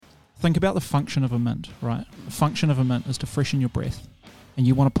Think about the function of a mint, right? The function of a mint is to freshen your breath, and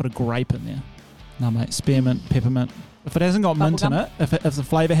you want to put a grape in there. No, mate, spearmint, peppermint. If it hasn't got mint in it, if the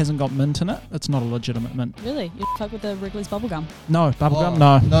flavour hasn't got mint in it, it's not a legitimate mint. Really? You fuck with the Wrigley's bubblegum? No, bubblegum,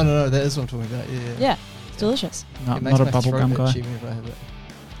 no. No, that is what I'm talking about, Yeah, it's delicious. No, I'm not a bubblegum guy.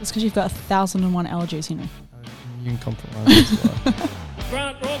 It's because you've got 1,001 allergies, Henry. You can compromise as well.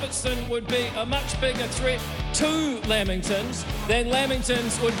 Grant Robertson would be a much bigger threat to Lamingtons than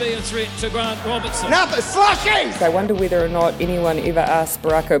Lamingtons would be a threat to Grant Robertson. Nothing slushies! I wonder whether or not anyone ever asked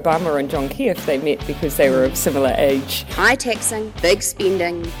Barack Obama and John Key if they met because they were of similar age. High taxing, big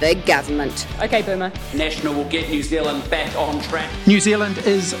spending, big government. Okay, Boomer. National will get New Zealand back on track. New Zealand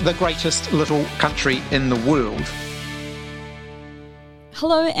is the greatest little country in the world.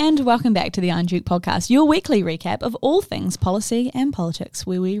 Hello and welcome back to the Iron Duke podcast, your weekly recap of all things policy and politics,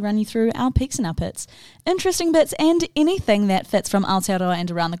 where we run you through our peaks and our pits, interesting bits and anything that fits from Aotearoa and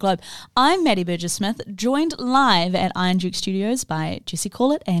around the globe. I'm Maddie Burgess-Smith, joined live at Iron Duke Studios by Jesse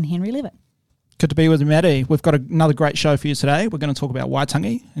Corlett and Henry Levitt. Good to be with you, Maddie. We've got another great show for you today. We're going to talk about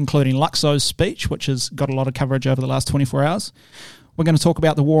Waitangi, including Luxo's speech, which has got a lot of coverage over the last 24 hours. We're going to talk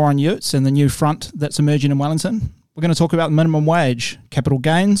about the war on utes and the new front that's emerging in Wellington. We're going to talk about minimum wage, capital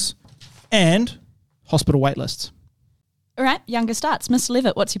gains, and hospital wait lists. All right, younger starts. Mr.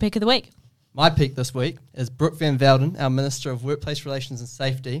 Levitt, what's your pick of the week? My pick this week is Brooke Van Velden, our Minister of Workplace Relations and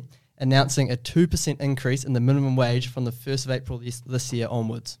Safety, announcing a 2% increase in the minimum wage from the 1st of April this year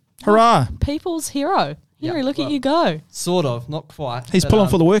onwards. Hurrah! People's hero. Henry, look at you go. Sort of, not quite. He's pulling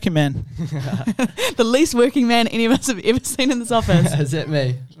for the working man. The least working man any of us have ever seen in this office. Is that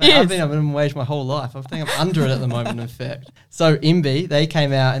me? Mate, Yes. I've been on minimum wage my whole life. I think I'm under it at the moment, in fact. So MB, they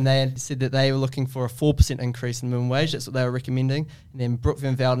came out and they said that they were looking for a 4% increase in minimum wage. That's what they were recommending. And then Brooke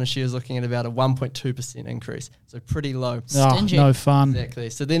Van Velden, she was looking at about a 1.2% increase. So pretty low. Stingy. No fun.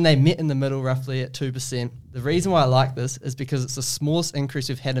 Exactly. So then they met in the middle roughly at 2%. The reason why I like this is because it's the smallest increase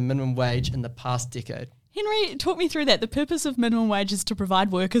we've had in minimum wage in the past decade. Henry, talk me through that. The purpose of minimum wage is to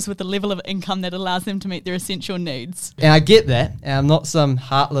provide workers with a level of income that allows them to meet their essential needs. And I get that. And I'm not some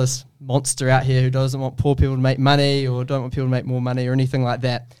heartless monster out here who doesn't want poor people to make money or don't want people to make more money or anything like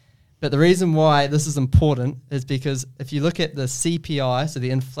that. But the reason why this is important is because if you look at the CPI, so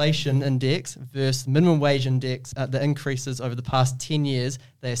the inflation index versus minimum wage index, the increases over the past 10 years,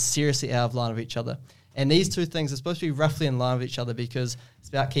 they are seriously out of line with each other. And these two things are supposed to be roughly in line with each other because it's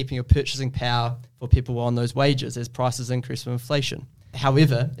about keeping your purchasing power for people on those wages as prices increase from inflation.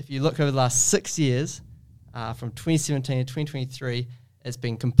 However, if you look over the last 6 years, from 2017 to 2023, it's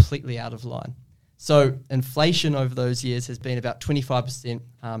been completely out of line. So inflation over those years has been about 25%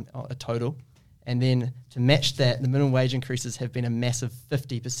 a total. And then to match that, the minimum wage increases have been a massive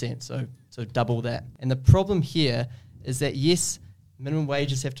 50%, so double that. And the problem here is that, yes, minimum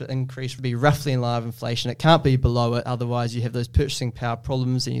wages have to increase to be roughly in line with inflation. It can't be below it, otherwise you have those purchasing power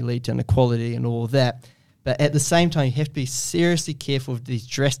problems and you lead to inequality and all of that. But at the same time, you have to be seriously careful with these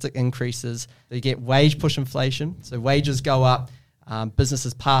drastic increases. So you get wage push inflation, so wages go up,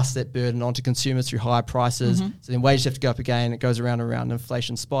 businesses pass that burden on to consumers through higher prices, so then wages have to go up again, it goes around and around, an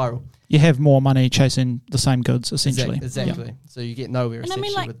inflation spiral. You have more money chasing the same goods, essentially. Exactly. Yeah. So you get nowhere, And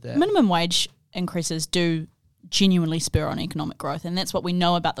essentially, with that. Minimum wage increases do genuinely spur on economic growth, and that's what we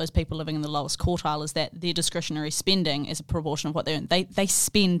know about those people living in the lowest quartile, is that their discretionary spending is a proportion of what they earn. They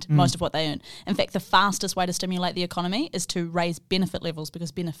spend most of what they earn. In fact, the fastest way to stimulate the economy is to raise benefit levels,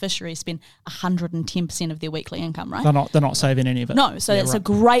 because beneficiaries spend 110% of their weekly income, right? They're not saving any of it. No, so that's a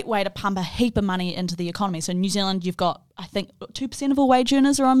great way to pump a heap of money into the economy. So New Zealand, you've got, I think, 2% of all wage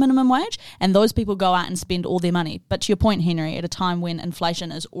earners are on minimum wage, and those people go out and spend all their money. But to your point, Henry, at a time when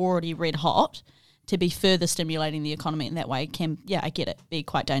inflation is already red hot, to be further stimulating the economy in that way can, I get it, be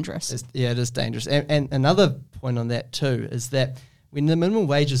quite dangerous. It is dangerous. And another point on that too is that when the minimum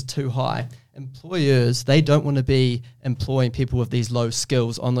wage is too high, employers, they don't want to be employing people with these low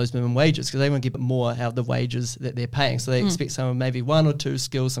skills on those minimum wages because they want to get more out of the wages that they're paying. So they expect someone maybe one or two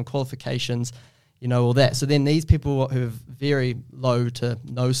skills, some qualifications, all that. So then these people who have very low to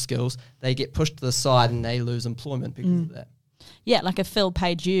no skills, they get pushed to the side and they lose employment because of that. Yeah, like if Phil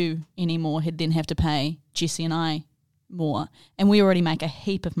paid you anymore, he'd then have to pay Jesse and I more, and we already make a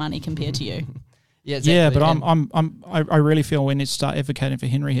heap of money compared to you. Yeah, exactly. Yeah, but I really feel we need to start advocating for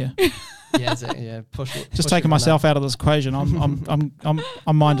Henry here. Push taking myself out of this equation.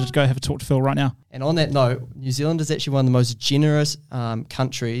 I'm minded to go have a talk to Phil right now. And on that note, New Zealand is actually one of the most generous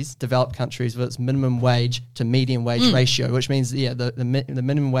countries, developed countries, with its minimum wage to median wage ratio, which means the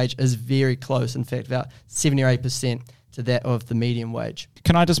minimum wage is very close. In fact, about 70 or 8%. to that of the median wage.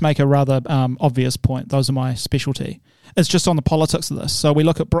 Can I just make a rather obvious point? Those are my specialty. It's just on the politics of this. So we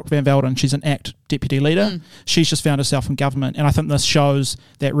look at Brooke Van Velden. She's an ACT deputy leader. She's just found herself in government. And I think this shows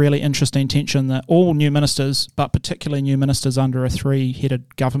that really interesting tension that all new ministers, but particularly new ministers under a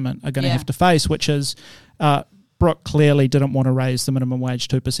three-headed government, are going to have to face, which is Brooke clearly didn't want to raise the minimum wage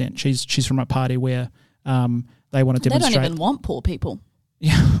 2%. She's from a party where they want to demonstrate. They don't even want poor people.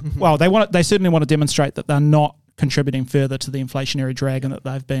 Yeah, well, they certainly want to demonstrate that they're not contributing further to the inflationary dragon that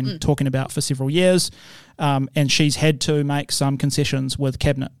they've been talking about for several years. And she's had to make some concessions with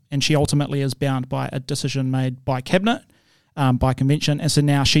Cabinet, and she ultimately is bound by a decision made by Cabinet, by convention. And so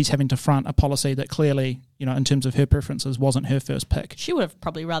now she's having to front a policy that clearly, in terms of her preferences, wasn't her first pick. She would have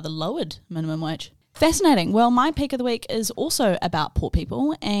probably rather lowered minimum wage. Fascinating. Well, my peak of the week is also about poor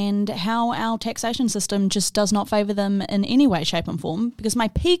people and how our taxation system just does not favour them in any way, shape and form, because my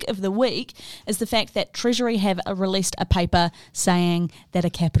peak of the week is the fact that Treasury have released a paper saying that a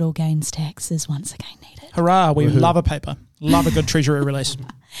capital gains tax is once again needed. Hurrah, we love a paper. Love a good Treasury release.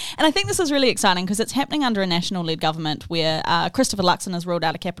 And I think this is really exciting because it's happening under a national-led government where Christopher Luxon has ruled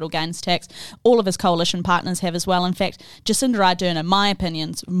out a capital gains tax. All of his coalition partners have as well. In fact, Jacinda Ardern, in my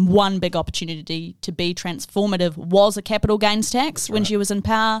opinion, one big opportunity to be transformative was a capital gains tax when she was in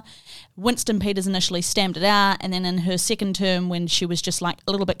power. Winston Peters initially stamped it out, and then in her second term, when she was just like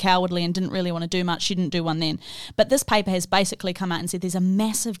a little bit cowardly and didn't really want to do much, she didn't do one then. But this paper has basically come out and said there's a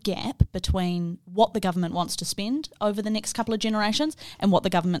massive gap between what the government wants to spend over the next couple of generations and what the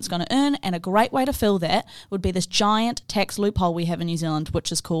government's going to earn, and a great way to fill that would be this giant tax loophole we have in New Zealand,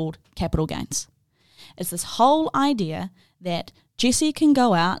 which is called capital gains. It's this whole idea that Jesse can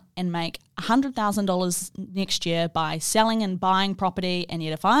go out and make $100,000 next year by selling and buying property, and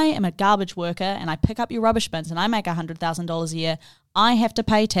yet if I am a garbage worker and I pick up your rubbish bins and I make $100,000 a year, I have to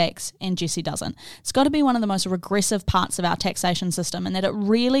pay tax and Jesse doesn't. It's got to be one of the most regressive parts of our taxation system, and that it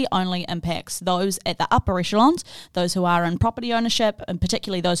really only impacts those at the upper echelons, those who are in property ownership, and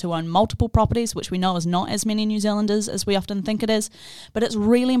particularly those who own multiple properties, which we know is not as many New Zealanders as we often think it is. But it's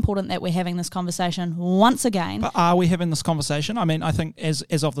really important that we're having this conversation once again. But are we having this conversation? I mean, I think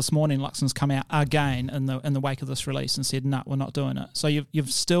as of this morning, Luxon's come out again in the wake of this release and said, "No, we're not doing it." So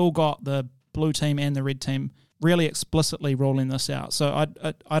you've still got the blue team and the red team really explicitly ruling this out. So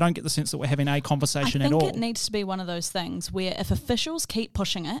I don't get the sense that we're having a conversation at all. I think it needs to be one of those things where if officials keep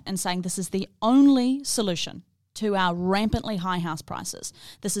pushing it and saying this is the only solution to our rampantly high house prices,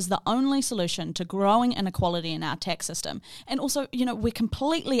 this is the only solution to growing inequality in our tax system, and also, we're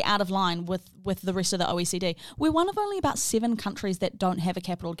completely out of line with the rest of the OECD. We're one of only about 7 countries that don't have a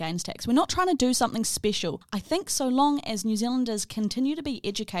capital gains tax. We're not trying to do something special. I think so long as New Zealanders continue to be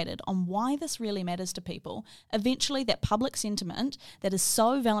educated on why this really matters to people, eventually that public sentiment that is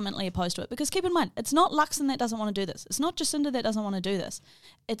so vehemently opposed to it, because keep in mind, it's not Luxon that doesn't want to do this. It's not Jacinda that doesn't want to do this.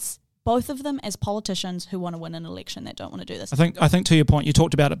 It's both of them as politicians who want to win an election that don't want to do this. I think to your point, you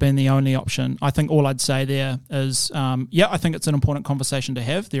talked about it being the only option. I think all I'd say there is, I think it's an important conversation to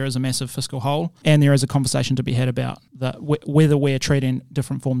have. There is a massive fiscal hole, and there is a conversation to be had about whether we're treating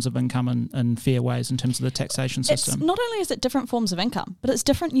different forms of income in fair ways in terms of the taxation system. Not only is it different forms of income, but it's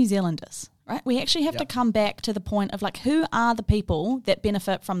different New Zealanders. Right? We actually have to come back to the point of who are the people that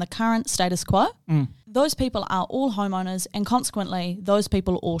benefit from the current status quo? Those people are all homeowners, and consequently, those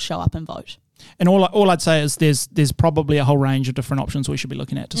people all show up and vote. And all I'd say is there's probably a whole range of different options we should be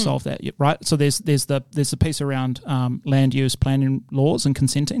looking at to solve that, right? So there's the piece around land use planning laws and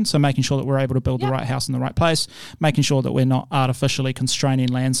consenting, so making sure that we're able to build the right house in the right place, making sure that we're not artificially constraining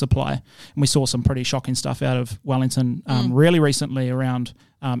land supply. And we saw some pretty shocking stuff out of Wellington really recently around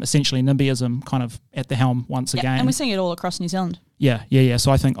essentially NIMBYism kind of at the helm once again. And we're seeing it all across New Zealand. Yeah.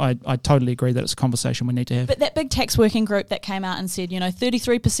 So I think I totally agree that it's a conversation we need to have. But that big tax working group that came out and said,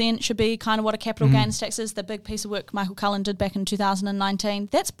 33% should be kind of what a capital gains tax is, the big piece of work Michael Cullen did back in 2019,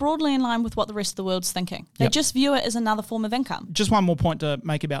 that's broadly in line with what the rest of the world's thinking. They just view it as another form of income. Just one more point to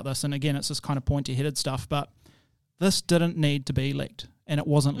make about this, and again, it's this kind of pointy-headed stuff, but this didn't need to be leaked. And it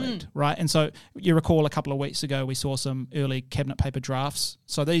wasn't leaked, right? And so you recall a couple of weeks ago we saw some early cabinet paper drafts.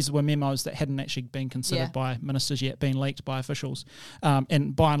 So these were memos that hadn't actually been considered by ministers yet, being leaked by officials.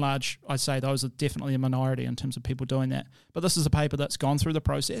 And by and large, I'd say those are definitely a minority in terms of people doing that. But this is a paper that's gone through the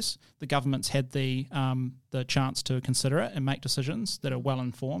process. The government's had the chance to consider it and make decisions that are well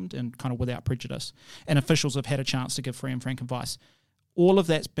informed and kind of without prejudice. And officials have had a chance to give free and frank advice. All of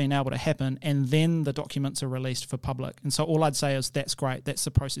that's been able to happen, and then the documents are released for public. And so all I'd say is that's great. That's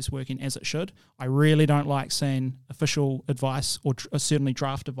the process working as it should. I really don't like seeing official advice or certainly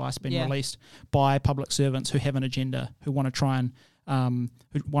draft advice being released by public servants who have an agenda, who want to try and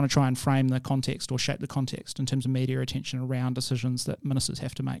who want to try and frame the context or shape the context in terms of media attention around decisions that ministers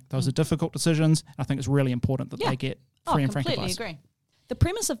have to make. Those are difficult decisions. I think it's really important that they get free and frank advice. Completely agree. The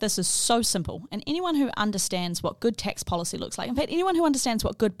premise of this is so simple, and anyone who understands what good tax policy looks like, in fact, anyone who understands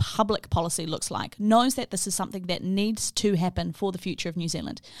what good public policy looks like, knows that this is something that needs to happen for the future of New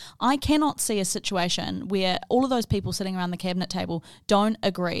Zealand. I cannot see a situation where all of those people sitting around the cabinet table don't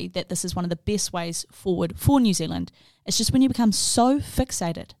agree that this is one of the best ways forward for New Zealand. It's just when you become so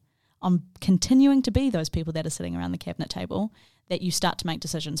fixated on continuing to be those people that are sitting around the cabinet table that you start to make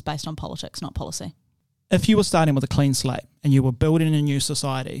decisions based on politics, not policy. If you were starting with a clean slate and you were building a new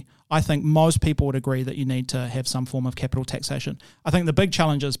society, I think most people would agree that you need to have some form of capital taxation. I think the big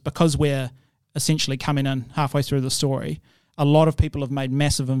challenge is because we're essentially coming in halfway through the story, a lot of people have made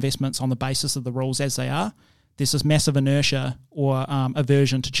massive investments on the basis of the rules as they are. There's this massive inertia or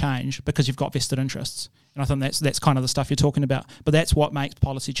aversion to change because you've got vested interests. And I think that's kind of the stuff you're talking about. But that's what makes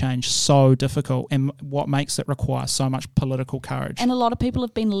policy change so difficult and what makes it require so much political courage. And a lot of people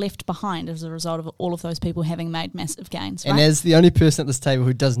have been left behind as a result of all of those people having made massive gains, right? And as the only person at this table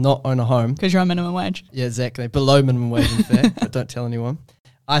who does not own a home. Because you're on minimum wage. Yeah, exactly. Below minimum wage, in fact, but don't tell anyone.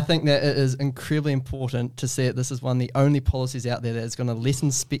 I think that it is incredibly important to see that this is one of the only policies out there that is going to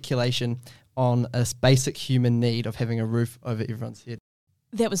lessen speculation on a basic human need of having a roof over everyone's head.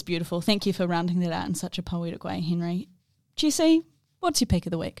 That was beautiful. Thank you for rounding that out in such a poetic way, Henry. Jesse, what's your pick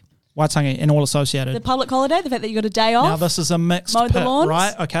of the week? Waitangi and all associated. The public holiday, the fact that you got a day off. Now this is a mixed mowed pit, the lawns.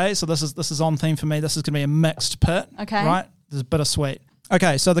 right? Okay, so this is on theme for me. This is going to be a mixed pit, okay, right? This is bittersweet.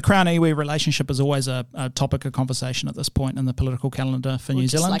 Okay, so the Crown-iwi relationship is always a topic of conversation at this point in the political calendar for New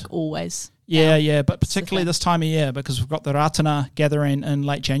Zealand. Just like always. Yeah, but particularly this time of year because we've got the Ratana gathering in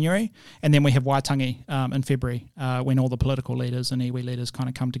late January and then we have Waitangi in February when all the political leaders and iwi leaders kind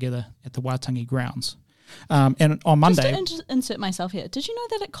of come together at the Waitangi grounds. And on Monday... Just to insert myself here, did you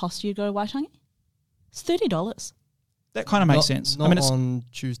know that it cost you to go to Waitangi? It's $30. That kind of makes sense. Not on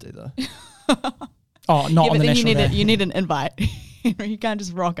Tuesday, though. Oh, not on the national day. You need an invite. You can't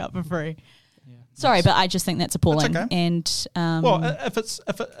just rock up for free. Yeah, sorry, but I just think that's appalling. That's okay. And well, if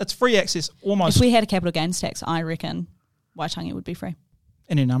it's free access, almost. If we had a capital gains tax, I reckon Waitangi would be free.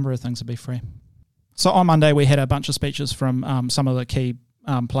 Any number of things would be free. So on Monday we had a bunch of speeches from some of the key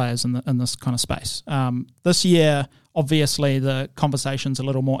players in this kind of space. This year, obviously, the conversation's a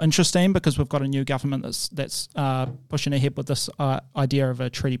little more interesting because we've got a new government that's pushing ahead with this idea of a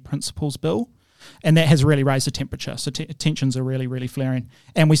treaty principles bill. And that has really raised the temperature. So tensions are really, really flaring.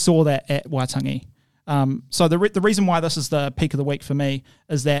 And we saw that at Waitangi. So the reason why this is the peak of the week for me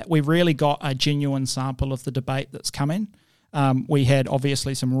is that we've really got a genuine sample of the debate that's coming. We had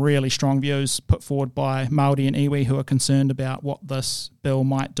obviously some really strong views put forward by Māori and iwi who are concerned about what this bill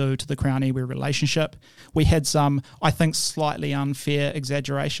might do to the Crown-iwi relationship. We had some, I think, slightly unfair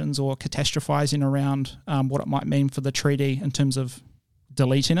exaggerations or catastrophising around what it might mean for the treaty in terms of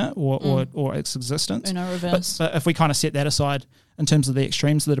deleting it or its existence. But if we kind of set that aside in terms of the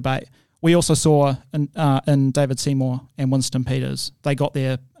extremes of the debate, we also saw in David Seymour and Winston Peters, they got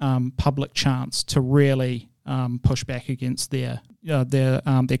their public chance to really push back against their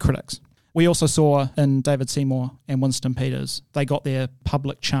critics. We also saw in David Seymour and Winston Peters, they got their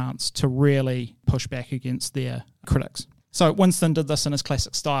public chance to really push back against their critics. So Winston did this in his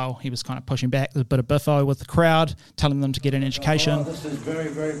classic style. He was kind of pushing back. There's a bit of biffo with the crowd, telling them to get an education. Well, this is very,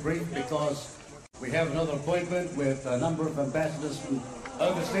 very brief because we have another appointment with a number of ambassadors from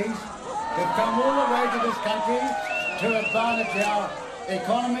overseas who've come all the way to this country to advantage our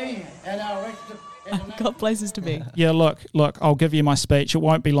economy and our I've got places to be. Yeah, look, I'll give you my speech. It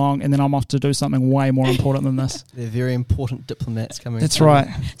won't be long, and then I'm off to do something way more important than this. They're very important diplomats coming. That's right.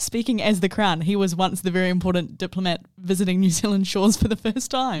 Speaking as the Crown, he was once the very important diplomat visiting New Zealand shores for the first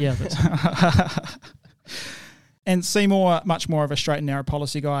time. Yeah, and Seymour, much more of a straight and narrow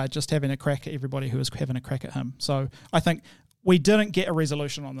policy guy, just having a crack at everybody who was having a crack at him. So I think we didn't get a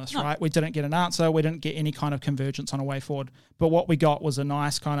resolution on this, right? We didn't get an answer. We didn't get any kind of convergence on a way forward. But what we got was a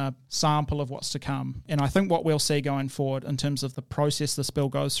nice kind of sample of what's to come. And I think what we'll see going forward in terms of the process this bill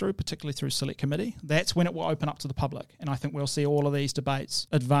goes through, particularly through Select Committee, that's when it will open up to the public. And I think we'll see all of these debates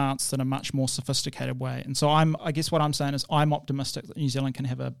advanced in a much more sophisticated way. And so I guess what I'm saying is I'm optimistic that New Zealand can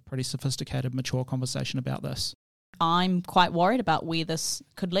have a pretty sophisticated, mature conversation about this. I'm quite worried about where this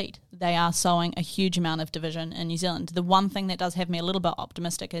could lead. They are sowing a huge amount of division in New Zealand. The one thing that does have me a little bit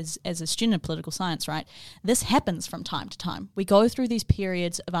optimistic is, as a student of political science, right, this happens from time to time. We go through these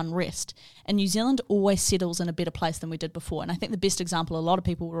periods of unrest, and New Zealand always settles in a better place than we did before. And I think the best example a lot of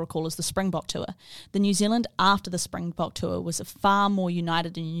people will recall is the Springbok Tour. The New Zealand after the Springbok Tour was a far more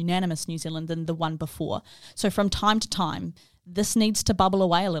united and unanimous New Zealand than the one before. So from time to time, this needs to bubble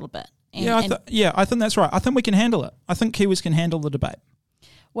away a little bit. I think that's right. I think we can handle it. I think Kiwis can handle the debate.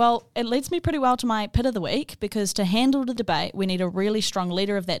 Well, it leads me pretty well to my pit of the week, because to handle the debate, we need a really strong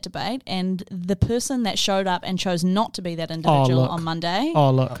leader of that debate, and the person that showed up and chose not to be that individual on Monday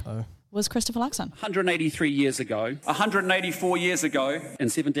was Christopher Luxon. 183 years ago, 184 years ago,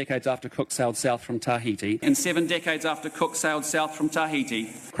 and 7 decades after Cook sailed south from Tahiti, and 7 decades after Cook sailed south from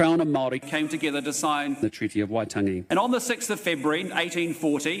Tahiti, Crown and Māori came together to sign the Treaty of Waitangi. And on the 6th of February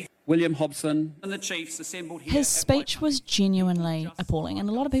 1840, William Hobson and the chiefs assembled here. His speech was genuinely appalling, and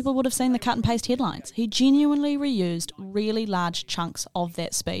a lot of people would have seen the cut and paste headlines. He genuinely reused really large chunks of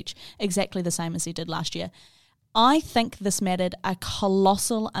that speech, exactly the same as he did last year. I think this mattered a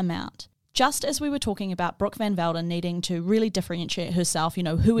colossal amount. Just as we were talking about Brooke Van Velden needing to really differentiate herself,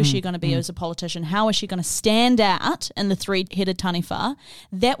 who is she going to be as a politician? How is she going to stand out in the three-headed taniwha?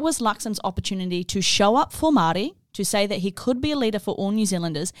 That was Luxon's opportunity to show up for Māori, to say that he could be a leader for all New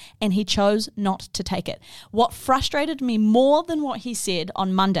Zealanders, and he chose not to take it. What frustrated me more than what he said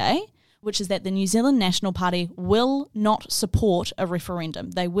on Monday, which is that the New Zealand National Party will not support a referendum.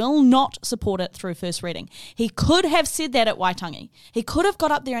 They will not support it through first reading. He could have said that at Waitangi. He could have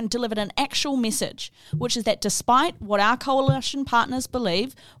got up there and delivered an actual message, which is that despite what our coalition partners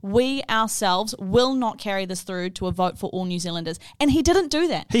believe, we ourselves will not carry this through to a vote for all New Zealanders. And he didn't do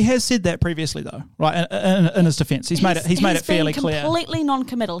that. He has said that previously, though, right? In his defence, he's made it fairly clear. Completely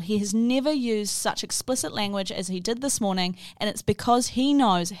non-committal. He has never used such explicit language as he did this morning, and it's because he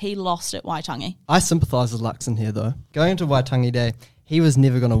knows he lost at Waitangi. I sympathise with Luxon here, though. Going into Waitangi Day, he was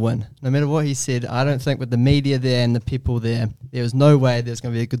never going to win. No matter what he said, I don't think with the media there and the people there was no way there's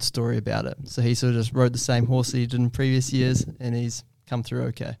going to be a good story about it. So he sort of just rode the same horse that he did in previous years, and he's come through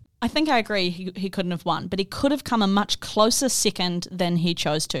okay. I think I agree he couldn't have won, but he could have come a much closer second than he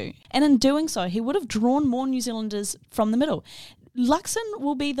chose to. And in doing so, he would have drawn more New Zealanders from the middle. Luxon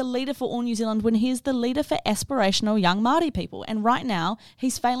will be the leader for all New Zealand when he is the leader for aspirational young Māori people. And right now,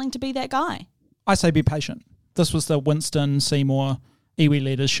 he's failing to be that guy. I say be patient. This was the Winston Seymour iwi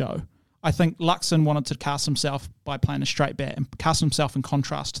leaders show. I think Luxon wanted to cast himself by playing a straight bat and cast himself in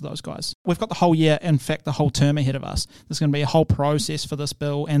contrast to those guys. We've got the whole year, in fact, the whole term ahead of us. There's going to be a whole process for this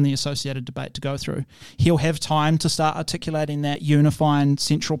bill and the associated debate to go through. He'll have time to start articulating that unifying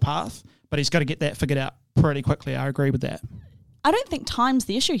central path, but he's got to get that figured out pretty quickly. I agree with that. I don't think time's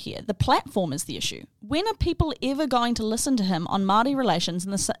the issue here. The platform is the issue. When are people ever going to listen to him on Māori relations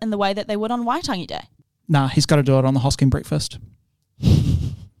in the way that they would on Waitangi Day? Nah, he's got to do it on the Hosking breakfast.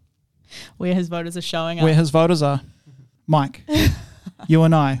 Where his voters are showing up. Where his voters are. Mike, you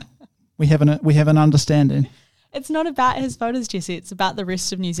and I, we have an understanding. It's not about his voters, Jesse. It's about the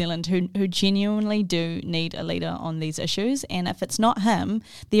rest of New Zealand who genuinely do need a leader on these issues. And if it's not him,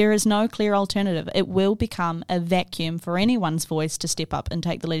 there is no clear alternative. It will become a vacuum for anyone's voice to step up and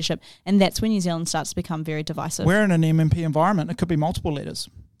take the leadership. And that's when New Zealand starts to become very divisive. We're in an MMP environment. It could be multiple leaders,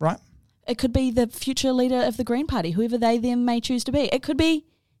 right? It could be the future leader of the Green Party, whoever they then may choose to be. It could be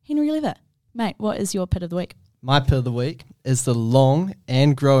Henry Lever. Mate, what is your pit of the week? My pit of the week is the long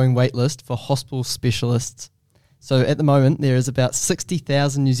and growing wait list for hospital specialists. So at the moment, there is about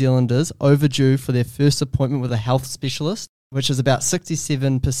 60,000 New Zealanders overdue for their first appointment with a health specialist, which is about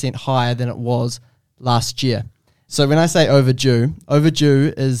 67% higher than it was last year. So when I say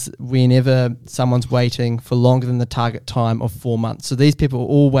overdue is whenever someone's waiting for longer than the target time of 4 months. So these people are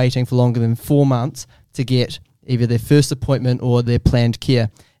all waiting for longer than 4 months to get either their first appointment or their planned care.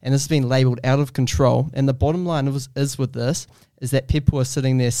 And this has been labelled out of control. And the bottom line is with this is that people are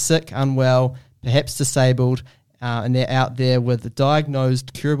sitting there sick, unwell, perhaps disabled, and they're out there with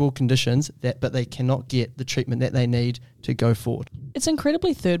diagnosed curable conditions but they cannot get the treatment that they need to go forward. It's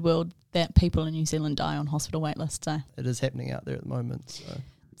incredibly third world that people in New Zealand die on hospital wait lists. It is happening out there at the moment. So.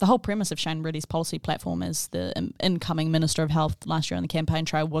 The whole premise of Shane Reddy's policy platform as the incoming Minister of Health last year on the campaign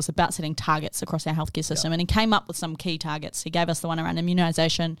trail was about setting targets across our healthcare system. And he came up with some key targets. He gave us the one around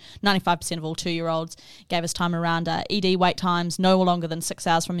immunisation, 95% of all 2-year-olds, gave us time around ED wait times, no longer than 6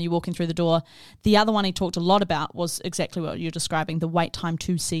 hours from you walking through the door. The other one he talked a lot about was exactly what you're describing, the wait time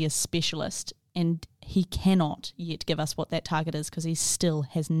to see a specialist. And he cannot yet give us what that target is because he still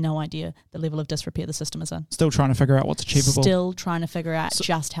has no idea the level of disrepair the system is in. Still trying to figure out what's achievable. Still trying to figure out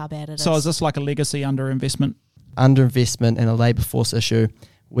just how bad it is. So is this like a legacy underinvestment? Underinvestment and a labour force issue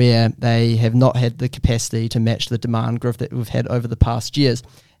where they have not had the capacity to match the demand growth that we've had over the past years.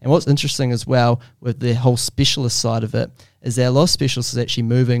 And what's interesting as well with the whole specialist side of it is that a lot of specialists is actually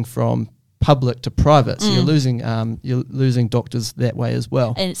moving from public to private, so you're losing doctors that way as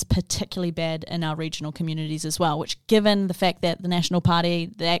well. And it's particularly bad in our regional communities as well, which given the fact that the National Party,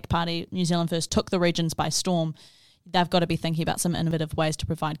 the ACT Party, New Zealand First took the regions by storm, they've got to be thinking about some innovative ways to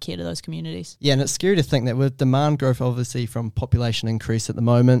provide care to those communities. Yeah, and it's scary to think that with demand growth, obviously, from population increase at the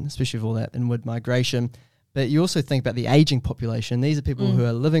moment, especially with all that inward migration, but you also think about the aging population. These are people who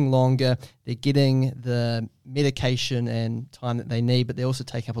are living longer, they're getting the medication and time that they need, but they also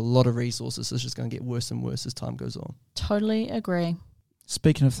take up a lot of resources. So it's just going to get worse and worse as time goes on. Totally agree.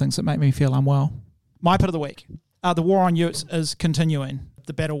 Speaking of things that make me feel unwell, my pit of the week. The war on utes is continuing.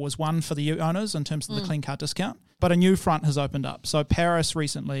 The battle was won for the ute owners in terms of the clean car discount, but a new front has opened up. So Paris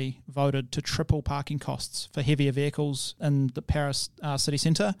recently voted to triple parking costs for heavier vehicles in the Paris city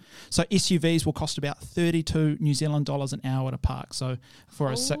centre. So SUVs will cost about 32 New Zealand dollars an hour to park. So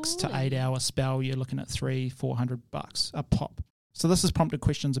for a 6 to 8 hour spell, you're looking at $300-400 a pop. So this has prompted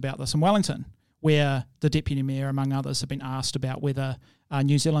questions about this in Wellington, where the Deputy Mayor, among others, have been asked about whether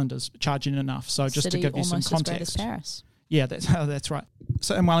New Zealand is charging enough. So just City to give you some almost as great context. as Paris. Yeah, that's right.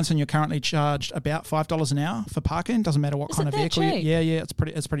 So in Wellington, you're currently charged about $5 an hour for parking. Doesn't matter what Is kind it of that vehicle. cheap? Yeah,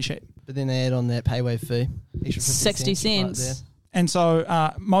 it's pretty cheap. But then they add on that payway fee, extra 60 cents. Right And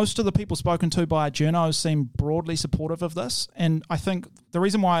so most of the people spoken to by journos seem broadly supportive of this. And I think the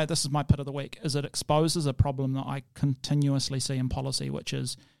reason why this is my pit of the week is it exposes a problem that I continuously see in policy, which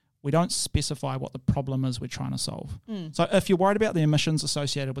is we don't specify what the problem is we're trying to solve. So if you're worried about the emissions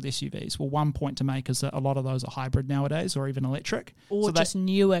associated with SUVs, well, one point to make is that a lot of those are hybrid nowadays or even electric. Or so just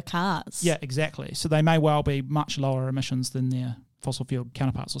newer cars. Yeah, exactly. So they may well be much lower emissions than their fossil fuel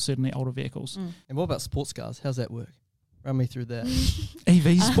counterparts or certainly older vehicles. And what about sports cars? How's that work? Run me through that.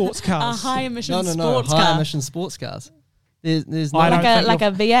 EV sports cars. A high emission No, sports high car. emission sports cars. There's no I don't Like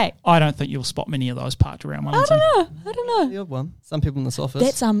think a V8. I don't think you'll spot many of those parked around I Wellington. don't know. the odd one. Some people in this office.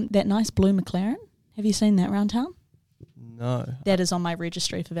 That's that nice blue McLaren. Have you seen that around town? No. That is on my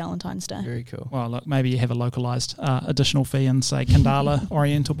registry for Valentine's Day. Very cool. Well, look, maybe you have a localised additional fee in, say, Kandala,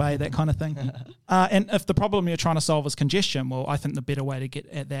 Oriental Bay, that kind of thing. And if the problem you're trying to solve is congestion, well, I think the better way to get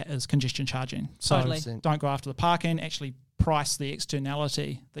at that is congestion charging. So Totally. don't go after the parking, actually price the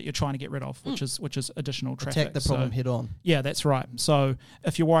externality that you're trying to get rid of, which is additional traffic. Attack the problem head on. Yeah, that's right. So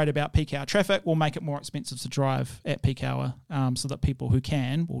if you're worried about peak hour traffic, we'll make it more expensive to drive at peak hour so that people who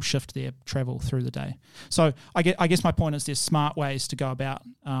can will shift their travel through the day. So I guess my point is there's smart ways to go about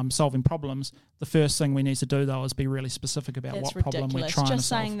solving problems. The first thing we need to do, though, is be really specific about That's what problem we're ridiculous. trying Just to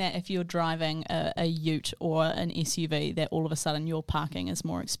solve. saying that if you're driving a ute or an SUV, that all of a sudden your parking is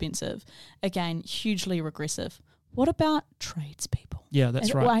more expensive. Again, hugely regressive. What about tradespeople? Yeah,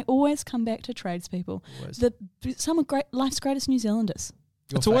 that's right. I always come back to tradespeople. Always. Some of life's greatest New Zealanders.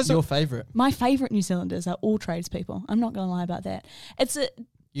 It's always your favourite. My favourite New Zealanders are all tradespeople. I'm not going to lie about that.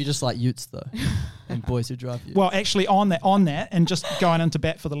 You just like utes though, and boys who drive utes. Well, actually, on that, and just going into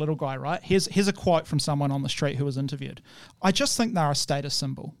bat for the little guy, right? Here's a quote from someone on the street who was interviewed. I just think they're a status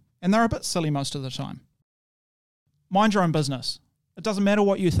symbol, and they're a bit silly most of the time. Mind your own business. It doesn't matter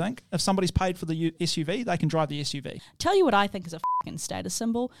what you think. If somebody's paid for the SUV, they can drive the SUV. Tell you what I think is a fucking status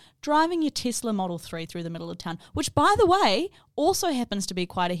symbol. Driving your Tesla Model 3 through the middle of town, which, by the way, also happens to be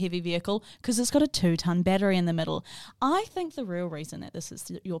quite a heavy vehicle because it's got a 2-ton battery in the middle. I think the real reason that this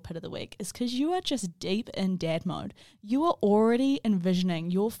is your pit of the week is because you are just deep in dad mode. You are already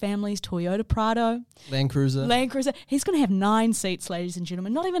envisioning your family's Toyota Prado. Land Cruiser. He's going to have 9 seats, ladies and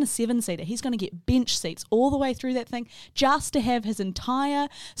gentlemen, not even a 7-seater. He's going to get bench seats all the way through that thing just to have his entire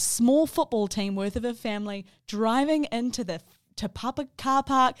small football team worth of a family driving into the Papa car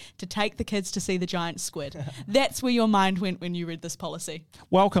park to take the kids to see the giant squid. That's where your mind went when you read this policy.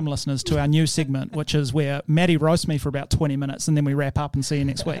 Welcome, listeners, to our new segment, which is where Maddie roasts me for about 20 minutes and then we wrap up and see you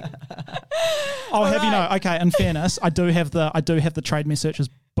next week. You know, okay, in fairness, I do have the Trade Me Searches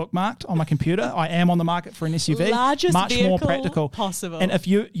bookmarked on my computer. I am on the market for an SUV. Largest much more vehicle practical possible. And if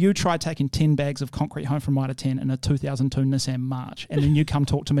you try taking 10 bags of concrete home from Mitre 10 in a 2002 Nissan March and then you come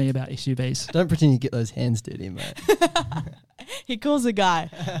talk to me about SUVs. Don't pretend you get those hands dirty, mate. He calls a guy.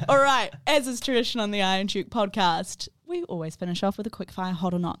 All right, as is tradition on the Iron Duke podcast, we always finish off with a quick fire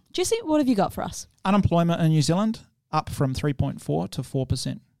hot or not. Jesse, what have you got for us? Unemployment in New Zealand up from 3.4 to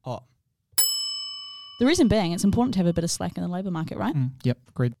 4%. Hot. The reason being, it's important to have a bit of slack in the labour market, right? Yep,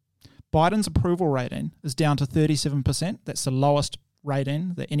 agreed. Biden's approval rating is down to 37%. That's the lowest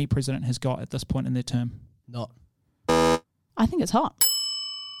rating that any president has got at this point in their term. Not. I think it's hot.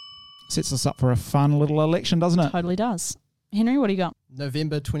 Sets us up for a fun little election, doesn't it? Totally does. Henry, what do you got?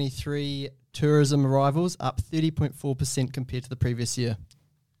 November 23 tourism arrivals up 30.4% compared to the previous year.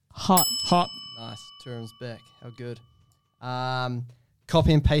 Hot. Hot. Nice. Tourism's back. How good.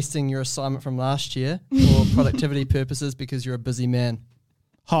 Copy and pasting your assignment from last year for productivity purposes because you're a busy man.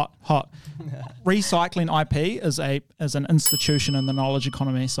 Hot. Recycling IP is an institution in the knowledge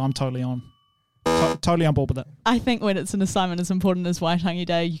economy, so I'm totally on. Totally on board with it. I think when it's an assignment as important as Waitangi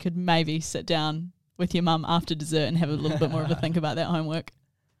Day, you could maybe sit down with your mum after dessert and have a little bit more of a think about that homework.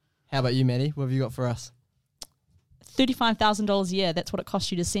 How about you, Maddie? What have you got for us? $35,000 a year. That's what it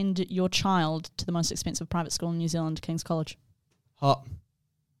costs you to send your child to the most expensive private school in New Zealand, King's College. Hot.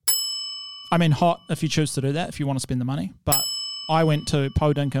 I mean, hot if you choose to do that, if you want to spend the money. But I went to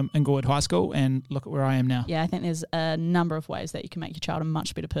Podinkum Inglewood High School and look at where I am now. Yeah, I think there's a number of ways that you can make your child a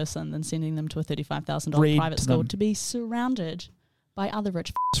much better person than sending them to a $35,000 private school to be surrounded by other rich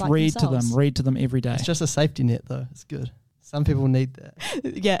f***s like themselves. Read to them every day. It's just a safety net, though. It's good. Some people need that.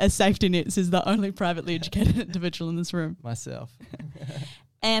 Yeah, a safety net says the only privately educated individual in this room. Myself.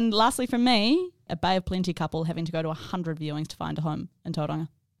 And lastly from me, a Bay of Plenty couple having to go to 100 viewings to find a home in Tauranga.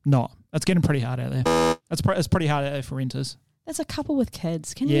 No, it's getting pretty hard out there. It's pretty hard out there for renters. That's a couple with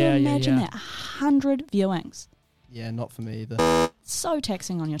kids. Can you imagine that? 100 viewings. Yeah, not for me either. So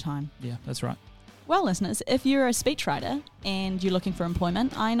taxing on your time. Yeah, that's right. Well, listeners, if you're a speechwriter and you're looking for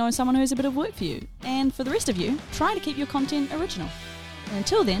employment, I know someone who's a bit of work for you. And for the rest of you, try to keep your content original. And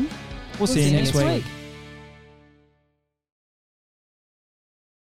until then, we'll see you next week.